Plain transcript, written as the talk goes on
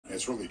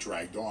has really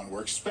dragged on.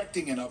 We're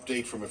expecting an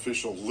update from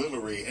official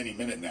Lillery any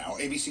minute now.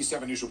 ABC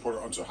 7 News reporter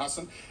Unser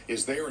Hassan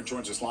is there and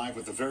joins us live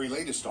with the very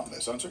latest on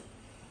this. Unser?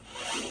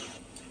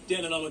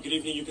 Dan and Alma, good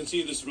evening. You can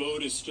see this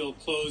road is still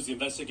closed. The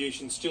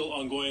investigation still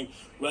ongoing.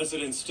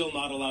 Residents still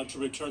not allowed to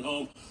return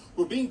home.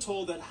 We're being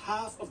told that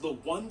half of the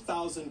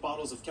 1,000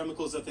 bottles of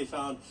chemicals that they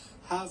found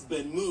have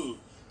been moved.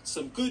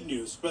 Some good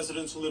news.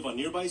 Residents who live on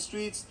nearby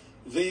streets,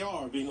 they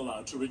are being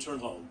allowed to return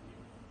home.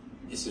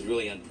 This is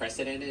really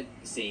unprecedented,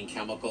 seeing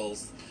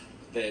chemicals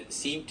that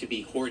seem to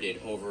be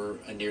hoarded over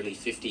a nearly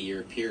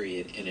 50-year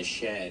period in a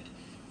shed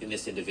in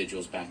this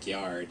individual's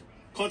backyard.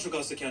 Contra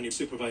Costa County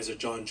Supervisor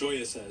John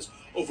Joya says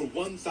over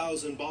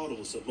 1,000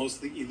 bottles of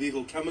mostly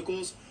illegal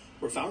chemicals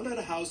were found at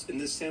a house in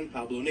the San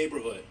Pablo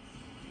neighborhood.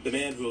 The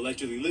man who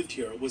allegedly lived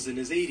here was in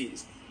his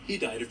 80s. He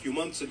died a few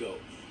months ago.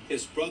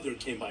 His brother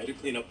came by to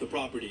clean up the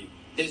property.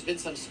 There's been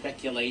some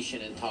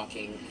speculation in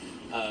talking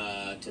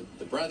to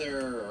the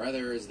brother or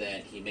others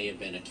that he may have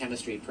been a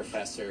chemistry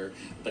professor,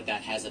 but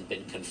that hasn't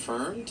been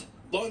confirmed.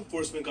 Law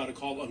enforcement got a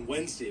call on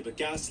Wednesday of a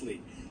gas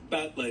leak.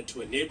 That led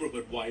to a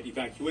neighborhood-wide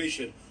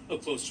evacuation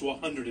of close to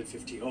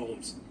 150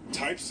 homes.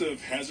 Types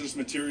of hazardous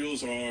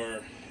materials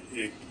are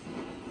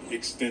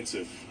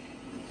extensive,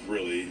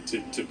 really,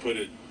 to put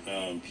it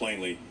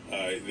plainly.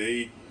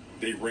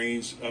 They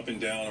range up and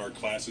down our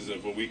classes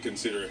of what we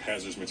consider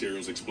hazardous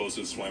materials: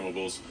 explosives,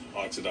 flammables,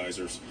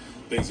 oxidizers,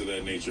 things of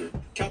that nature.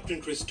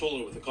 Captain Chris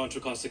Toller with the Contra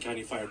Costa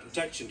County Fire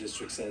Protection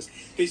District says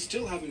they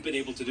still haven't been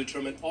able to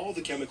determine all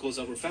the chemicals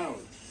that were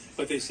found,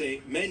 but they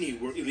say many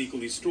were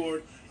illegally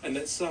stored and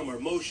that some are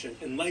motion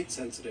and light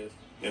sensitive.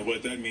 And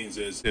what that means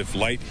is if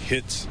light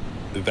hits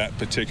that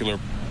particular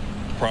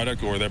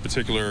product or that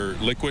particular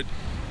liquid,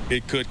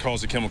 it could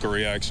cause a chemical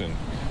reaction.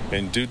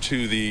 And due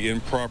to the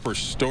improper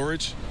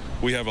storage,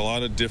 we have a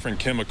lot of different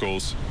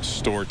chemicals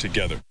stored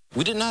together.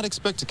 We did not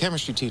expect a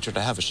chemistry teacher to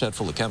have a shed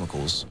full of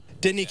chemicals.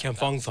 Denny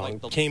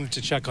Kamfongthong came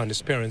to check on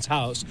his parents'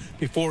 house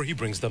before he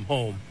brings them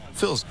home.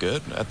 Feels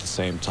good. At the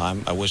same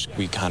time, I wish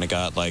we kind of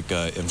got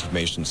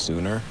information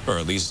sooner, or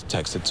at least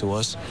texted to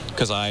us,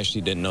 because I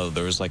actually didn't know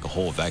there was a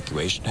whole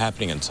evacuation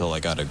happening until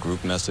I got a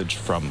group message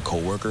from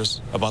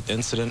coworkers about the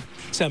incident.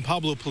 San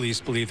Pablo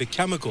police believe the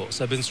chemicals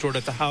have been stored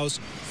at the house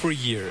for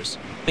years.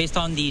 Based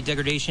on the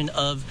degradation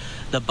of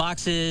the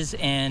boxes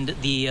and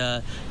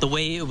the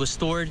way it was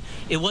stored,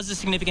 it was a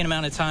significant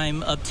amount of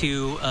time, up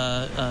to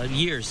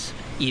years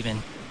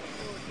even.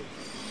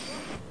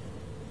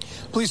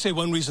 Police say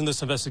one reason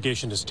this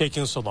investigation is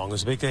taking so long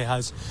is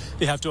because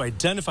they have to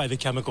identify the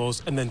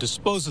chemicals and then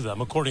dispose of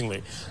them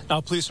accordingly. Now,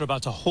 police are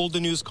about to hold a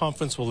news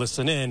conference. We'll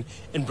listen in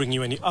and bring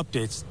you any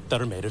updates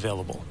that are made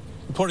available.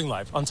 Reporting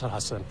live, Unser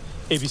Hassan,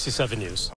 ABC 7 News.